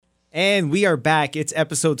And we are back. It's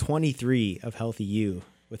episode 23 of Healthy You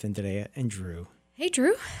with Andrea and Drew. Hey,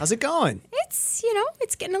 Drew. How's it going?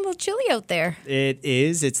 It's getting a little chilly out there. It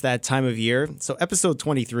is. It's that time of year. So episode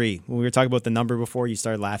 23, when we were talking about the number before, you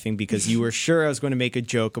started laughing because you were sure I was going to make a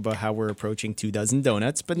joke about how we're approaching 24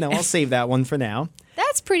 donuts. But no, I'll save that one for now.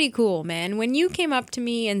 That's pretty cool, man. When you came up to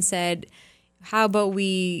me and said, how about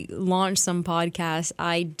we launch some podcasts,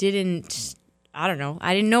 I didn't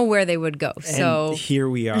know where they would go. So And here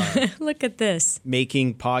we are. look at this.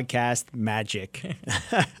 Making podcast magic.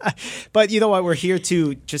 But you know what? We're here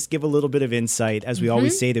to just give a little bit of insight. As we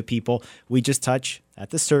always say to people, we just touch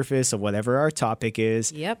at the surface of whatever our topic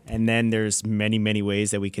is. Yep. And then there's many, many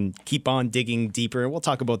ways that we can keep on digging deeper. And we'll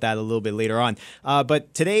talk about that a little bit later on.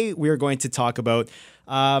 But today we are going to talk about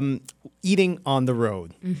eating on the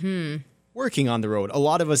road. Working on the road. A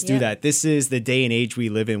lot of us do that. This is the day and age we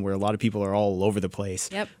live in where a lot of people are all over the place.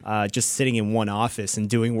 Yep. Just sitting in one office and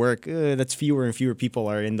doing work. That's fewer and fewer people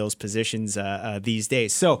are in those positions these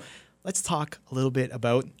days. So let's talk a little bit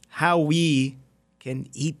about how we can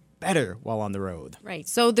eat better while on the road. Right.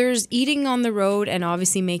 So there's eating on the road and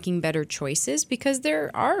obviously making better choices because there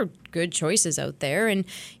are good choices out there. And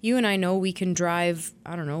you and I know we can drive,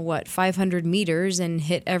 500 meters and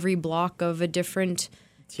hit every block of a different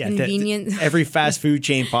convenient. Every fast food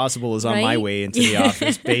chain possible is on my way into the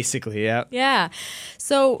office, basically. Yeah. Yeah.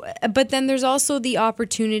 So, but then there's also the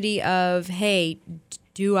opportunity of, hey,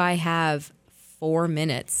 do I have 4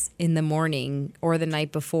 minutes in the morning or the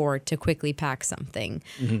night before to quickly pack something?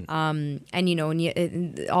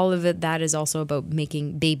 And all of that is also about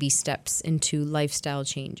making baby steps into lifestyle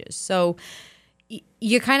changes. So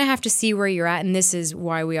you kind of have to see where you're at, and this is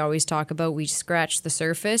why we always talk about we scratch the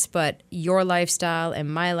surface, but your lifestyle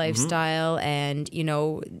and my lifestyle and,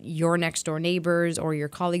 your next door neighbors or your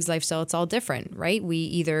colleagues' lifestyle, it's all different, right? We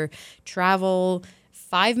either travel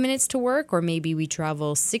 5 minutes to work or maybe we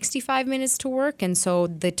travel 65 minutes to work, and so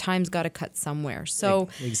the time's got to cut somewhere. So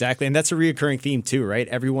exactly, and that's a reoccurring theme too, right?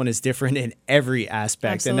 Everyone is different in every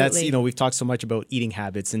aspect. Absolutely. And that's, we've talked so much about eating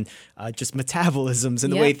habits and just metabolisms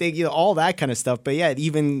and the way they, all that kind of stuff, but it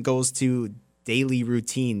even goes to daily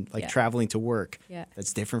routine, like traveling to work.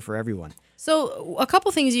 That's different for everyone. So a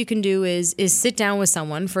couple things you can do is sit down with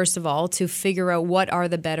someone, first of all, to figure out what are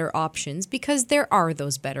the better options, because there are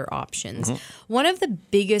those better options. One of the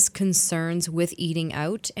biggest concerns with eating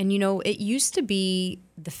out, and it used to be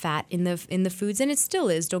the fat in the foods, and it still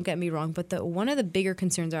is, don't get me wrong, but one of the bigger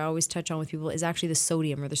concerns I always touch on with people is actually the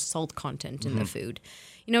sodium or the salt content in the food.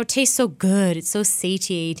 It tastes so good, it's so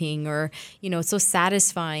satiating, or it's so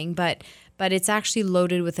satisfying, but it's actually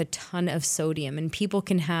loaded with a ton of sodium, and people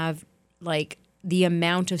can have the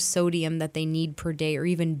amount of sodium that they need per day or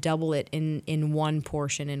even double it in one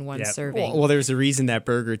portion, in one serving. Well, there's a reason that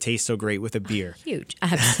burger tastes so great with a beer. Huge.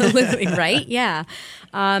 Absolutely, right? Yeah.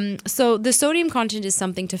 So the sodium content is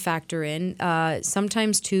something to factor in.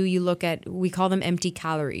 Sometimes, too, you look at, we call them empty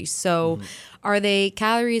calories. So are they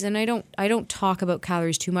calories? And I don't talk about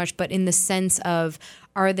calories too much, but in the sense of,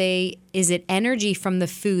 is it energy from the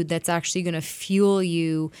food that's actually going to fuel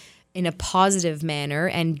you in a positive manner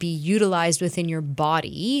and be utilized within your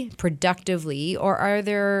body productively, or are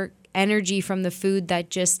there energy from the food that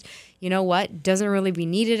just, doesn't really be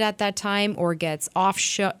needed at that time or gets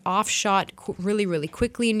offshot really, really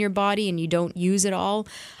quickly in your body and you don't use it all?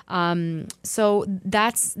 So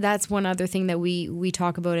that's one other thing that we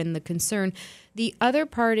talk about in the concern. The other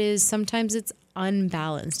part is sometimes it's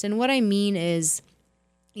unbalanced. And what I mean is,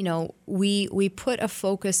 we put a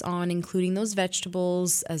focus on including those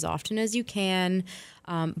vegetables as often as you can,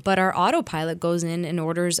 but our autopilot goes in and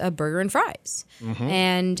orders a burger and fries.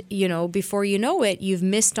 And, before you know it, you've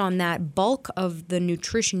missed on that bulk of the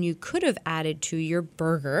nutrition you could have added to your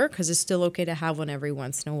burger, because it's still okay to have one every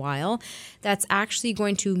once in a while, that's actually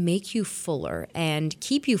going to make you fuller and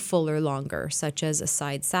keep you fuller longer, such as a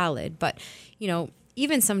side salad. But,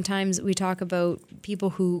 even sometimes we talk about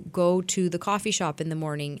people who go to the coffee shop in the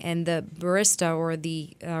morning and the barista or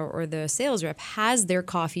the sales rep has their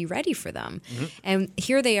coffee ready for them. And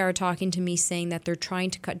here they are talking to me saying that they're trying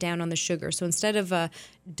to cut down on the sugar. So instead of a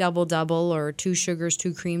double or 2 sugars,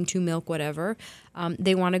 2 cream, 2 milk, whatever,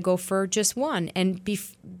 they want to go for just one. And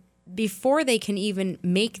before they can even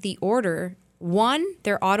make the order, one,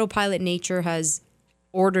 their autopilot nature has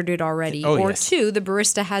ordered it already, or 2, the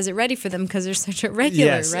barista has it ready for them because they're such a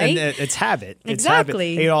regular, right? And it's habit.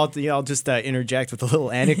 Exactly. Hey, I'll just interject with a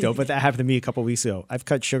little anecdote, but that happened to me a couple weeks ago. I've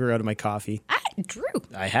cut sugar out of my coffee. Drew.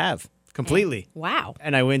 I have. completely. Wow.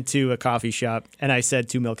 And I went to a coffee shop and I said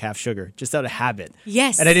 2 milk, half sugar, just out of habit.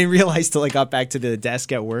 Yes. And I didn't realize till I got back to the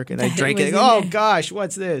desk at work and I drank was it. in Oh there. gosh,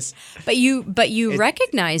 what's this? But you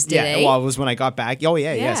recognized it, Yeah, eh? well, it was when I got back. Oh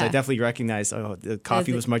yeah, yes, Yeah. I definitely recognized. Oh, the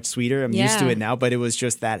coffee the- was much sweeter. I'm used to Yeah. it now, but it was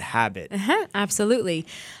just that habit. Absolutely.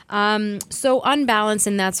 So unbalanced,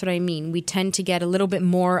 and that's what I mean. We tend to get a little bit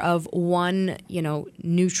more of one,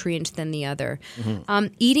 nutrient than the other.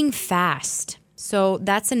 Eating fast. So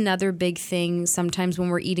that's another big thing. Sometimes when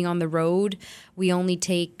we're eating on the road, we only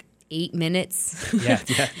take 8 minutes. Yeah. Okay,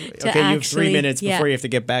 you have 3 actually- minutes yeah. before you have to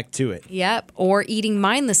get back to it. Yep. Or eating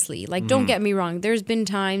mindlessly. Like, don't get me wrong. There's been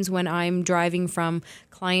times when I'm driving from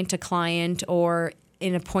client to client or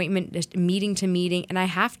an appointment, meeting to meeting, and I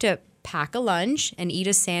have to pack a lunch and eat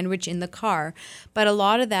a sandwich in the car. But a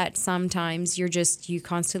lot of that, sometimes you're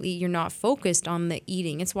not focused on the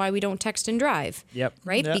eating. It's why we don't text and drive. Yep.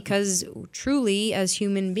 Right? Yep. Because truly, as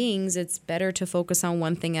human beings, it's better to focus on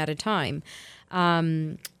one thing at a time.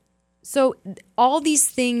 So all these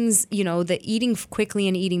things, the eating quickly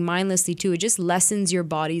and eating mindlessly too, it just lessens your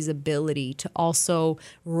body's ability to also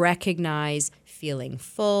recognize feeling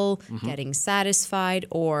full, getting satisfied,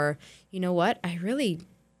 or, you know what, I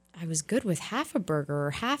was good with half a burger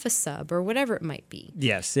or half a sub or whatever it might be.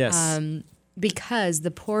 Yes. Because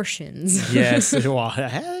the portions Yes. Well,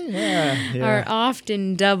 yeah. are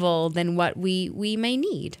often double than what we may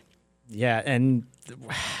need. Yeah, and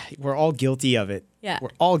we're all guilty of it. Yeah. We're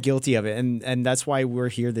all guilty of it. And that's why we're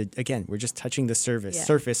here. Again, we're just touching the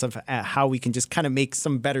surface of how we can just kind of make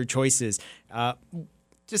some better choices.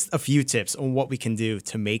 Just a few tips on what we can do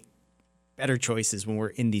to make better choices when we're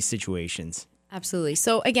in these situations. Absolutely.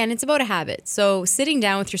 So again, it's about a habit. So sitting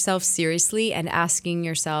down with yourself seriously and asking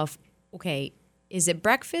yourself, okay, is it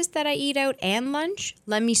breakfast that I eat out and lunch?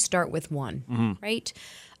 Let me start with one, right?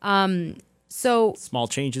 So Small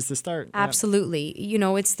changes to start. Yeah. absolutely.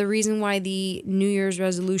 It's the reason why the New Year's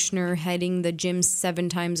resolutioner heading the gym 7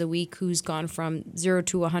 times a week, who's gone from 0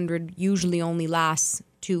 to 100, usually only lasts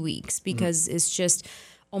 2 weeks, because it's just,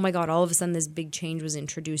 oh my God, all of a sudden this big change was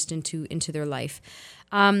introduced into their life.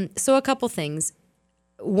 So a couple things.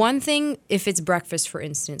 One thing, if it's breakfast, for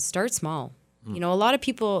instance, start small. A lot of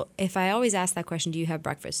people, if I always ask that question, do you have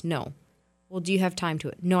breakfast? No. Well, do you have time to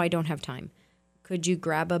it? No, I don't have time. Could you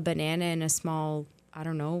grab a banana and a small,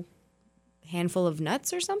 handful of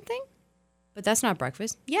nuts or something? But that's not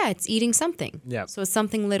breakfast. Yeah, it's eating something. Yeah. So it's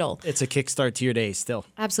something little. It's a kickstart to your day still.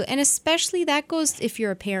 Absolutely. And especially that goes if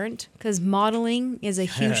you're a parent, because modeling is a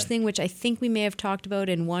huge thing, which I think we may have talked about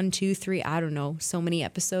in 1, 2, 3, so many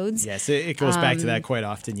episodes. Yes, it goes back to that quite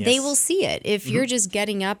often. Yes. They will see it. If you're just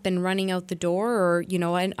getting up and running out the door, or,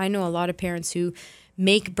 I know a lot of parents who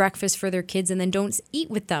make breakfast for their kids and then don't eat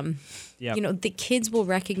with them. Yep. The kids will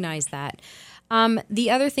recognize that. The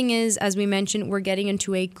other thing is, as we mentioned, we're getting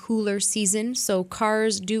into a cooler season. So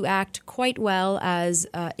cars do act quite well as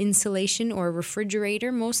insulation or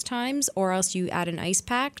refrigerator most times, or else you add an ice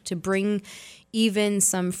pack to bring even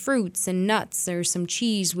some fruits and nuts or some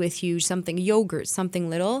cheese with you, something yogurt, something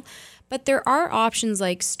little. But there are options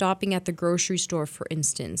like stopping at the grocery store, for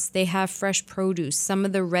instance. They have fresh produce. Some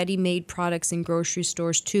of the ready-made products in grocery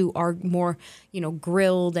stores, too, are more,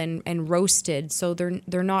 grilled and roasted. So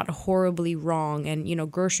they're not horribly wrong.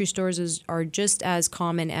 And, grocery stores are just as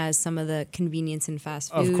common as some of the convenience and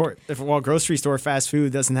fast food. Of course. Well, grocery store fast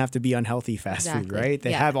food doesn't have to be unhealthy fast food, Exactly. right? They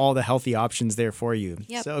Yeah. have all the healthy options there for you.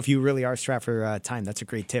 Yep. So if you really are strapped for time, that's a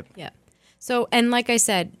great tip. Yeah. So, and like I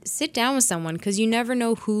said, sit down with someone, because you never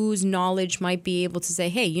know whose knowledge might be able to say,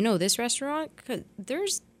 hey, this restaurant?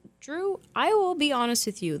 'Cause Drew, I will be honest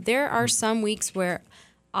with you. There are some weeks where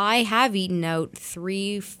I have eaten out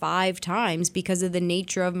 3, 5 times because of the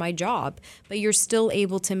nature of my job, but you're still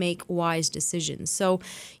able to make wise decisions. So,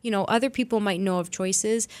 other people might know of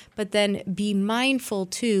choices, but then be mindful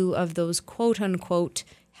too of those quote unquote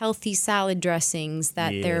healthy salad dressings that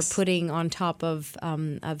they're Yes. putting on top of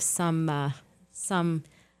some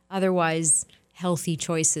otherwise healthy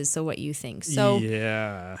choices. So what you think? So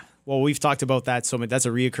Yeah. Well, we've talked about that so much. That's a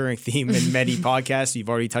reoccurring theme in many podcasts. You've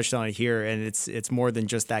already touched on it here, and it's more than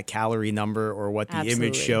just that calorie number or what the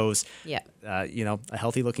image Absolutely. shows. yeah. A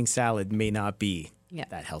healthy looking salad may not be Yeah.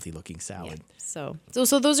 that healthy looking salad. So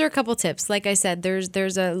those are a couple tips. Like I said,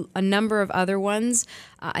 there's a number of other ones.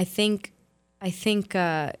 I think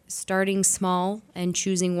starting small and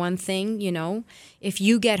choosing one thing, if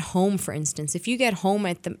you get home, for instance, if you get home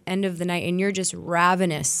at the end of the night and you're just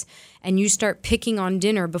ravenous and you start picking on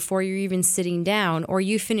dinner before you're even sitting down, or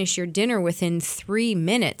you finish your dinner within 3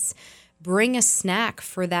 minutes, bring a snack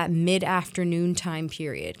for that mid-afternoon time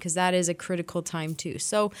period, because that is a critical time too.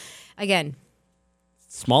 So again,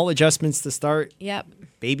 small adjustments to start. Yep.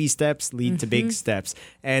 Baby steps lead to big steps.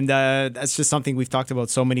 And that's just something we've talked about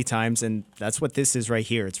so many times. And that's what this is right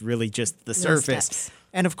here. It's really just the surface. Steps.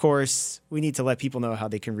 And of course, we need to let people know how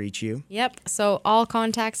they can reach you. Yep. So all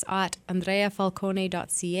contacts at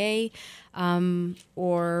andreafalcone.ca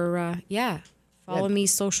follow me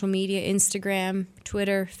social media, Instagram,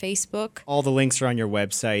 Twitter, Facebook. All the links are on your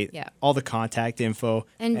website. Yeah. All the contact info.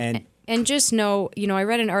 And just know, I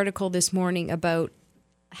read an article this morning about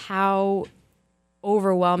how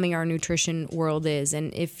overwhelming our nutrition world is.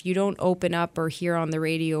 And if you don't open up or hear on the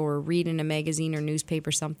radio or read in a magazine or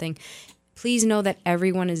newspaper something, please know that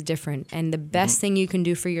everyone is different. And the best thing you can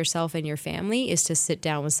do for yourself and your family is to sit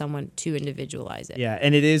down with someone to individualize it. Yeah,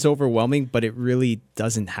 and it is overwhelming, but it really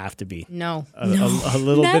doesn't have to be. No. A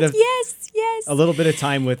little bit of yes. a little bit of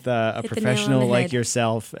time with a Hit the nail on professional the like head.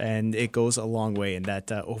 yourself, and it goes a long way. And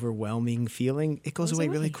that overwhelming feeling, it goes away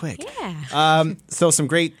really quick. Yeah. So some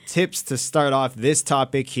great tips to start off this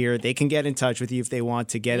topic here. They can get in touch with you if they want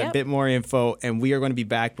to get a bit more info, and we are going to be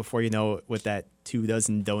back before you know it with that 24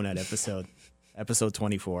 Donut episode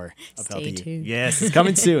 24 of Stay Healthy You. tuned. Yes, it's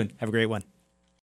coming soon. Have a great one.